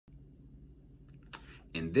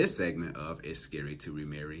In this segment of It's Scary to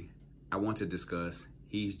Remarry, I want to discuss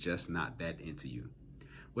He's Just Not That Into You.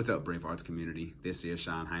 What's up, Brave Arts community? This is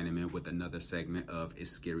Sean Heineman with another segment of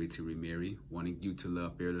It's Scary to Remarry, wanting you to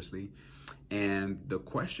love fearlessly. And the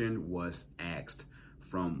question was asked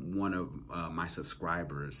from one of my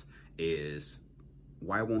subscribers is,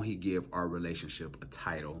 why won't he give our relationship a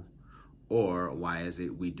title? Or why is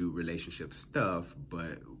it we do relationship stuff,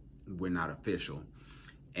 but we're not official?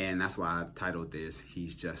 And that's why I titled this,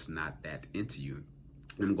 He's Just Not That Into You.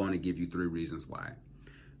 And I'm going to give you 3 reasons why.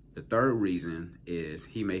 The third reason is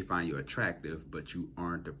he may find you attractive, but you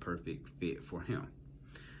aren't the perfect fit for him.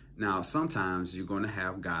 Now, sometimes you're going to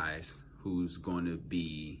have guys who's going to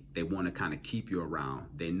be, they want to kind of keep you around.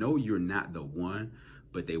 They know you're not the one,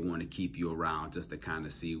 but they want to keep you around just to kind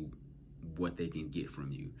of see what they can get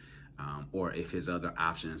from you. Or if his other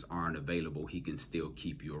options aren't available, he can still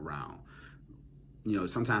keep you around. You know,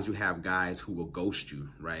 sometimes you have guys who will ghost you,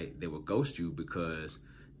 right? They will ghost you because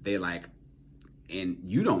they like, and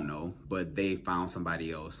you don't know, but they found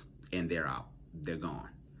somebody else and they're out, they're gone.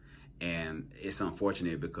 And it's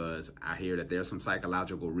unfortunate because I hear that there's some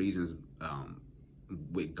psychological reasons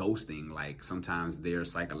with ghosting. Like sometimes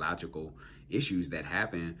there's psychological issues that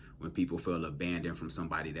happen when people feel abandoned from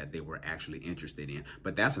somebody that they were actually interested in.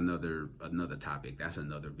 But that's another topic. That's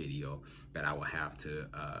another video that I will have to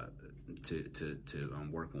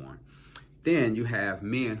work on. Then you have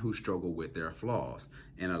men who struggle with their flaws.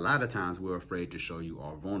 And a lot of times we're afraid to show you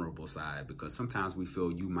our vulnerable side because sometimes we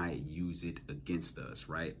feel you might use it against us,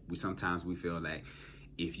 right? Sometimes we feel like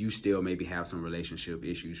if you still maybe have some relationship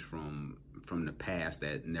issues from the past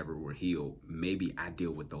that never were healed, maybe I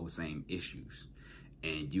deal with those same issues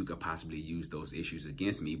and you could possibly use those issues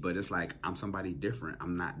against me. But it's like, I'm somebody different.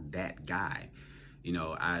 I'm not that guy. You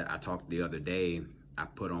know, I talked the other day, I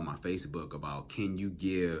put on my Facebook about, can you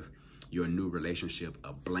give your new relationship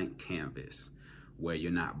a blank canvas where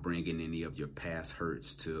you're not bringing any of your past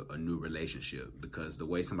hurts to a new relationship? Because the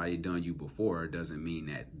way somebody done you before doesn't mean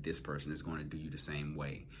that this person is going to do you the same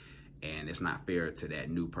way. And it's not fair to that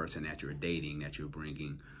new person that you're dating that you're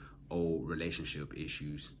bringing old relationship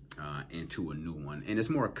issues into a new one. And it's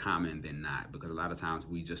more common than not because a lot of times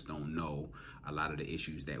we just don't know a lot of the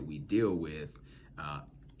issues that we deal with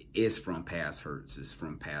is from past hurts, is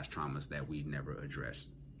from past traumas that we never addressed.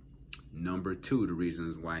 Number 2, the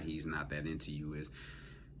reasons why he's not that into you is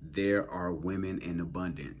there are women in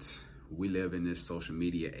abundance. We live in this social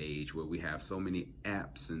media age where we have so many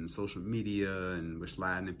apps and social media and we're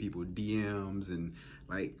sliding in people's DMs and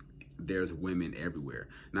like there's women everywhere.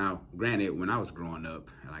 Now, granted, when I was growing up,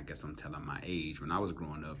 and I guess I'm telling my age, when I was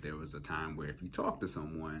growing up, there was a time where if you talk to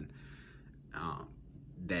someone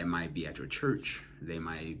that might be at your church, they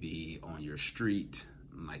might be on your street,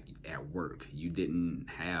 like at work, you didn't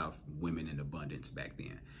have women in abundance back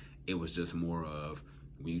then. It was just more of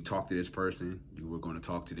when you talk to this person, you were going to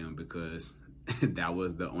talk to them because that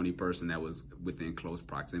was the only person that was within close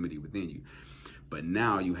proximity within you. But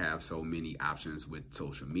now you have so many options with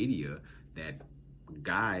social media that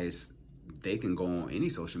guys, they can go on any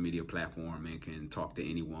social media platform and can talk to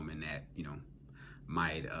any woman that, you know,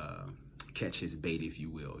 might catch his bait, if you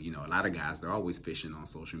will. You know, a lot of guys, they're always fishing on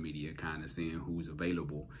social media, kind of seeing who's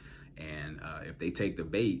available. And if they take the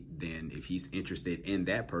bait, then if he's interested in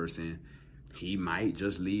that person, he might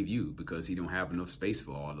just leave you because he don't have enough space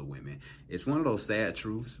for all the women. It's one of those sad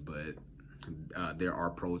truths, but there are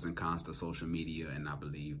pros and cons to social media. And I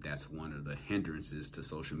believe that's one of the hindrances to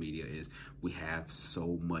social media is we have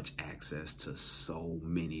so much access to so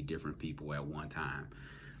many different people at one time.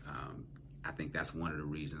 I think that's one of the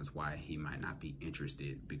reasons why he might not be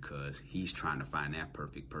interested, because he's trying to find that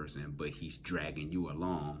perfect person, but he's dragging you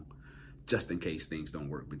along just in case things don't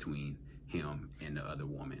work between him and the other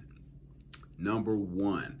woman. Number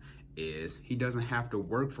 1 is he doesn't have to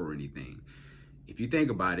work for anything. If you think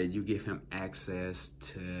about it, you give him access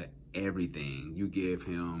to everything. You give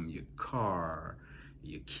him your car,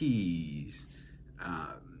 your keys,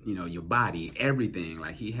 you know, your body, everything.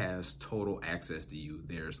 Like, he has total access to you.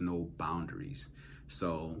 There's no boundaries.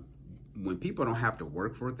 So when people don't have to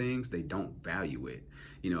work for things, they don't value it.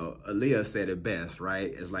 You know, Aaliyah said it best,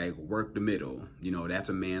 right? It's like work the middle. You know, that's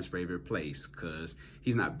a man's favorite place because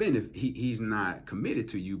he's not committed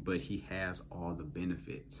to you, but he has all the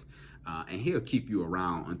benefits. And he'll keep you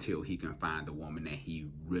around until he can find the woman that he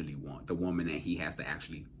really wants, the woman that he has to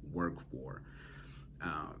actually work for.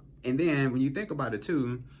 And then when you think about it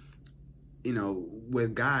too, you know,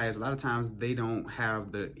 with guys, a lot of times they don't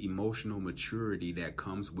have the emotional maturity that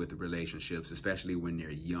comes with relationships, especially when they're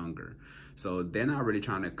younger. So they're not really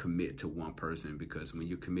trying to commit to one person, because when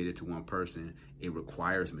you're committed to one person, it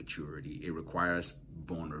requires maturity, it requires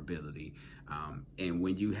vulnerability. And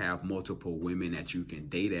when you have multiple women that you can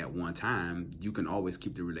date at one time, you can always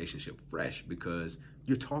keep the relationship fresh because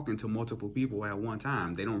you're talking to multiple people at one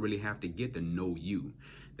time. They don't really have to get to know you.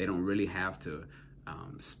 They don't really have to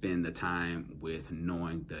spend the time with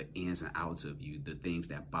knowing the ins and outs of you, the things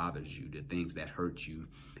that bothers you, the things that hurt you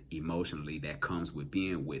emotionally, that comes with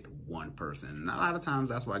being with one person. And a lot of times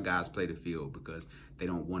that's why guys play the field, because they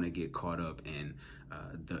don't want to get caught up in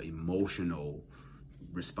the emotional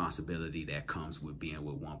responsibility that comes with being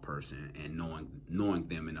with one person and knowing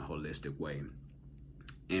them in a holistic way.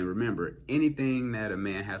 And remember, anything that a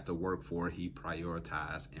man has to work for, he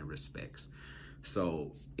prioritizes and respects.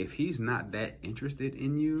 So if he's not that interested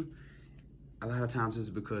in you, a lot of times it's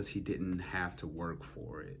because he didn't have to work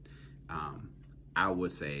for it. I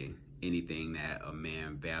would say anything that a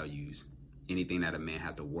man values, anything that a man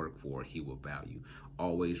has to work for, he will value.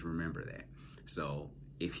 Always remember that. So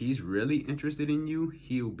if he's really interested in you,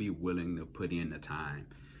 he'll be willing to put in the time.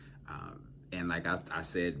 And like I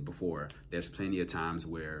said before, there's plenty of times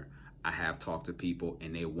where I have talked to people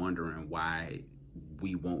and they're wondering why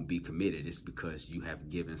we won't be committed. It's because you have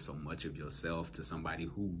given so much of yourself to somebody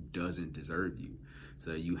who doesn't deserve you.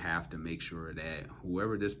 So you have to make sure that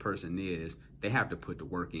whoever this person is, they have to put the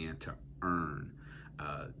work in to earn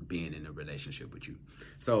being in a relationship with you.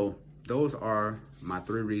 So those are my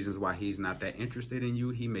 3 reasons why he's not that interested in you.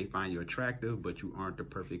 He may find you attractive, but you aren't the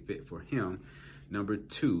perfect fit for him. Number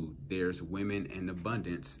 2, there's women in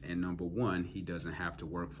abundance. And number 1, he doesn't have to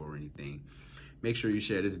work for anything. Make sure you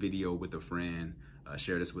share this video with a friend,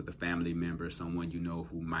 share this with a family member, someone you know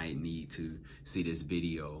who might need to see this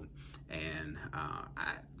video. And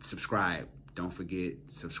subscribe. Don't forget,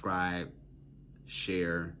 subscribe,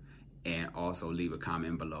 share, and also leave a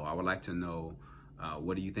comment below. I would like to know,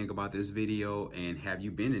 what do you think about this video? And have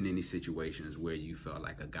you been in any situations where you felt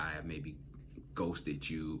like a guy maybe ghosted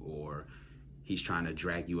you, or he's trying to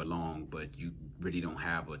drag you along, but you really don't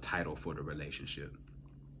have a title for the relationship?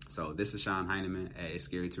 So this is Sean Heineman at It's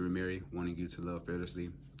Scary to Remarry, wanting you to love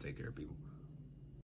fearlessly. Take care, people.